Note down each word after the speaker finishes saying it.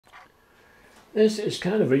This is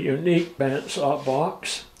kind of a unique bandsaw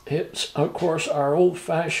box. It's, of course, our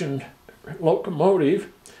old-fashioned Locomotive.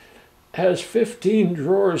 Has 15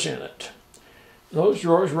 drawers in it. Those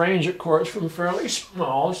drawers range, of course, from fairly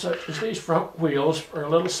small, such as these front wheels for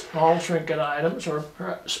little small trinket items or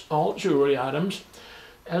perhaps small jewelry items,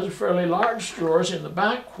 as fairly large drawers in the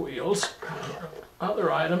back wheels for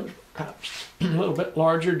other items, perhaps a little bit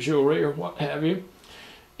larger jewelry or what have you.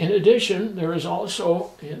 In addition, there is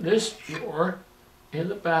also in this drawer in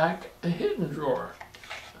the back a hidden drawer,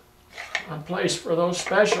 a place for those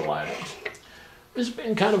special items. This has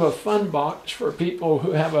been kind of a fun box for people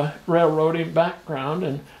who have a railroading background,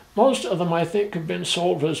 and most of them, I think, have been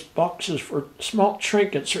sold as boxes for small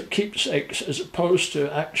trinkets or keepsakes as opposed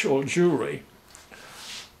to actual jewelry.